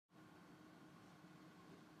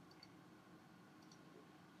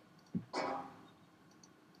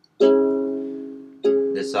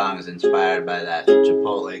this song is inspired by that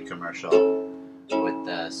Chipotle commercial with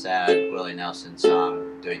the sad Willie Nelson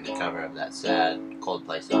song, doing the cover of that sad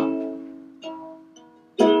Coldplay song.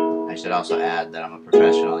 I should also add that I'm a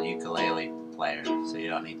professional ukulele player, so you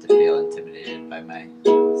don't need to feel intimidated by my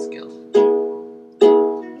skills.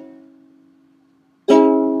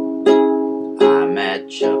 I'm at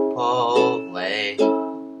Chipotle,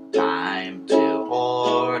 time to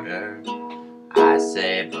order. I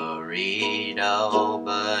say burrito,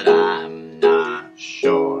 but I'm not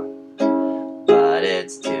sure. But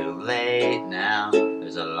it's too late now,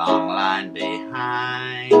 there's a long line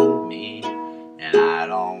behind me, and I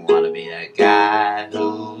don't want to be that guy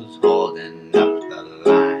who's holding up the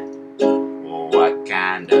line. Well, what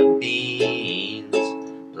kind of beans,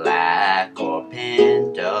 black or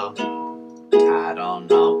pinto? I don't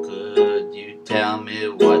know, could you tell me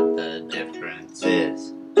what the difference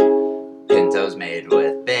is? Pinto's made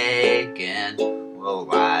with bacon, well,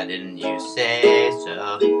 why didn't you say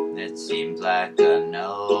so? It seems like a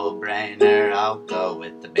no-brainer, I'll go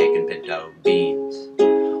with the bacon pinto beans.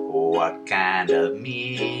 What kind of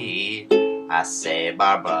meat? I say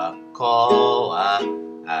barbacoa.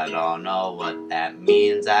 I don't know what that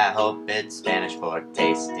means, I hope it's Spanish for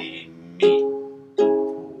tasty meat.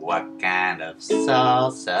 What kind of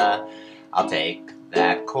salsa? I'll take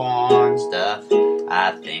that corn stuff.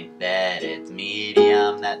 I think that it's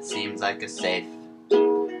medium, that seems like a safe,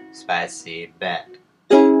 spicy bet.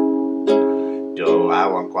 Do I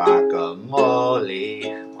want guacamole?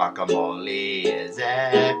 Guacamole is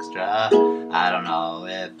extra. I don't know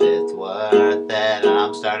if it's worth it, and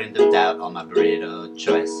I'm starting to doubt all my burrito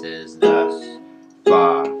choices thus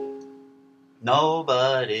far.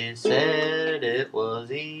 Nobody said it was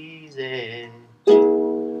easy,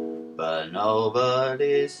 but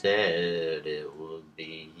nobody said it would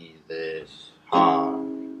be this hard.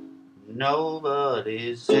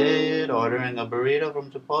 Nobody said ordering a burrito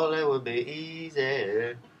from Chipotle would be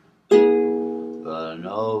easy, but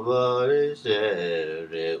nobody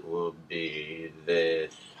said it would be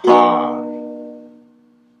this hard.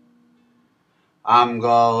 I'm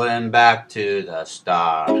going back to the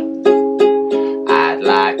start. I'd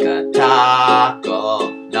like a taco,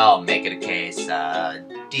 no, make it a quesadilla.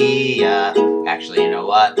 Actually, you know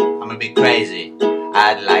what? I'm gonna be crazy.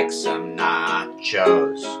 I'd like some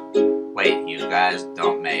nachos. Wait, you guys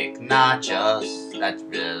don't make nachos? That's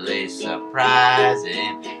really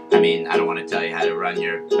surprising. I mean, I don't want to tell you how to run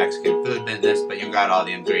your Mexican food business, but you got all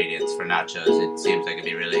the ingredients for nachos. It seems like it'd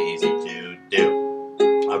be really easy to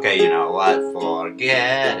do. Okay, you know what?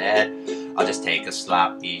 Forget it. I'll just take a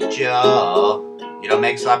sloppy Joe. You don't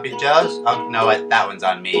make sloppy Joes? Oh, no, that one's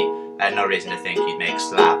on me. I had no reason to think you'd make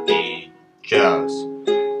sloppy Joes.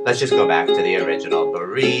 Let's just go back to the original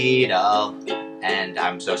burrito. And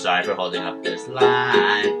I'm so sorry for holding up this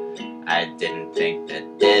line. I didn't think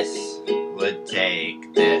that this would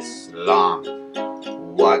take this long.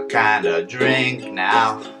 What kind of drink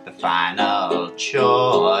now? The final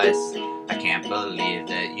choice. I can't believe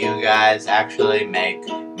that you guys actually make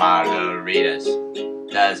margaritas.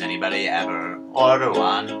 Does anybody ever order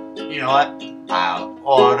one? You know what? I'll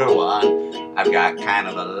order one. I've got kind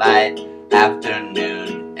of a light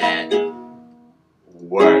afternoon at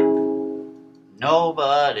work.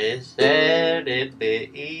 Nobody said it'd be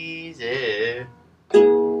easy.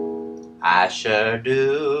 I sure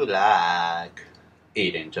do like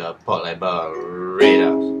eating Chipotle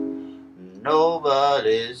burritos.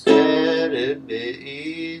 Nobody said it'd be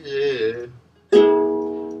easy,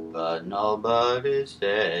 but nobody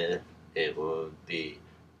said it would be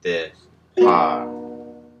this hard.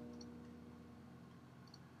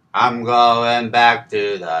 I'm going back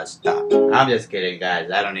to the stop. I'm just kidding, guys.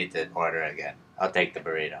 I don't need to order again. I'll take the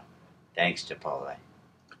burrito. Thanks, Chipotle.